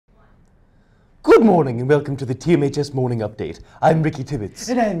Good morning and welcome to the TMHS Morning Update. I'm Ricky Tibbetts.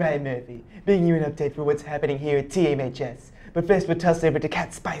 And I'm Ryan Murphy, bringing you an update for what's happening here at TMHS. But first we'll toss over to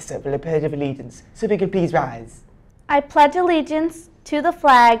Cat Spicer for the Pledge of Allegiance, so if you could please rise. I pledge allegiance to the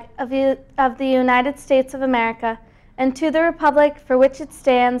flag of the United States of America and to the republic for which it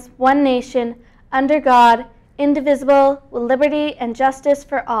stands, one nation, under God, indivisible, with liberty and justice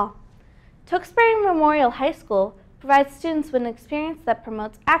for all. Tewksbury Memorial High School provides students with an experience that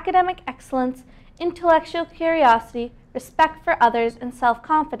promotes academic excellence, intellectual curiosity, respect for others, and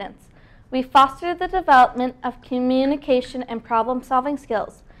self-confidence. We foster the development of communication and problem-solving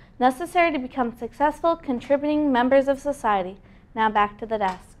skills necessary to become successful, contributing members of society. Now back to the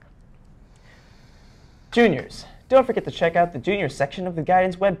desk. Juniors, don't forget to check out the junior section of the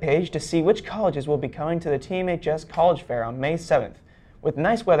guidance webpage to see which colleges will be coming to the TMHS College Fair on May 7th. With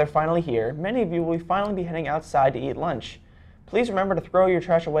nice weather finally here, many of you will finally be heading outside to eat lunch. Please remember to throw your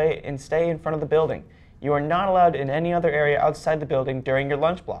trash away and stay in front of the building. You are not allowed in any other area outside the building during your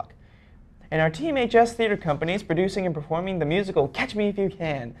lunch block. And our TMHS Theater Company is producing and performing the musical Catch Me If You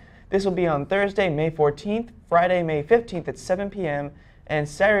Can. This will be on Thursday, May 14th, Friday, May 15th at 7 p.m., and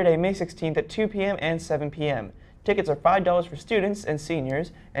Saturday, May 16th at 2 p.m. and 7 p.m. Tickets are $5 for students and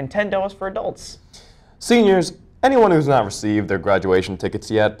seniors and $10 for adults. Seniors, anyone who's not received their graduation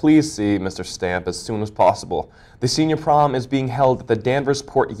tickets yet, please see Mr. Stamp as soon as possible. The senior prom is being held at the Danvers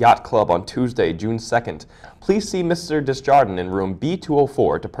Port Yacht Club on Tuesday, June 2nd. Please see Mr. Desjardins in room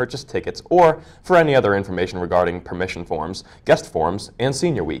B204 to purchase tickets or for any other information regarding permission forms, guest forms, and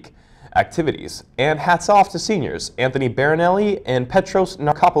senior week activities. And hats off to seniors, Anthony Barinelli and Petros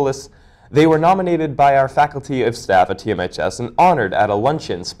Narkopoulos. They were nominated by our faculty of staff at TMHS and honored at a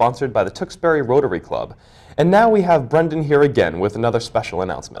luncheon sponsored by the Tewksbury Rotary Club. And now we have Brendan here again with another special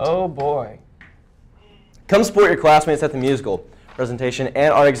announcement. Oh boy. Come support your classmates at the musical presentation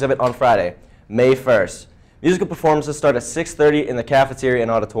and art exhibit on Friday, May 1st. Musical performances start at 6:30 in the cafeteria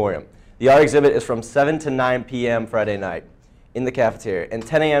and auditorium. The art exhibit is from 7 to 9 p.m. Friday night in the cafeteria and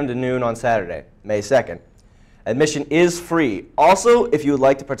 10 a.m. to noon on Saturday, May 2nd. Admission is free. Also, if you would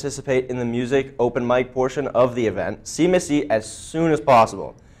like to participate in the music open mic portion of the event, see Missy as soon as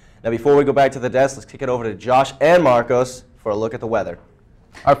possible. Now, before we go back to the desk, let's kick it over to Josh and Marcos for a look at the weather.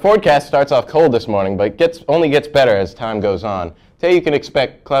 Our forecast starts off cold this morning, but only gets better as time goes on. Today you can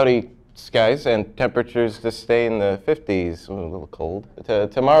expect cloudy skies and temperatures to stay in the 50s. Ooh, a little cold.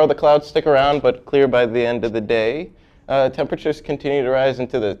 Tomorrow the clouds stick around, but clear by the end of the day. Temperatures continue to rise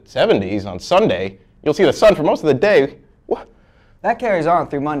into the 70s on Sunday. You'll see the sun for most of the day. What? That carries on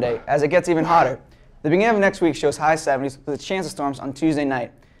through Monday as it gets even hotter. The beginning of next week shows high 70s with a chance of storms on Tuesday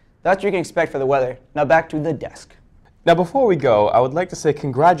night. That's what you can expect for the weather. Now back to the desk. Now before we go, I would like to say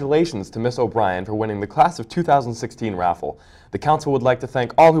congratulations to Miss O'Brien for winning the Class of 2016 raffle. The Council would like to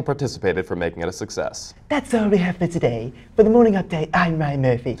thank all who participated for making it a success. That's all we have for today. For the morning update, I'm Ryan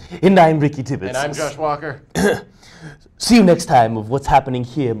Murphy. And I'm Ricky Tibbetts. And I'm Josh Walker. See you next time of what's happening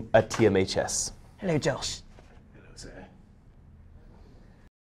here at TMHS. Hello, Josh.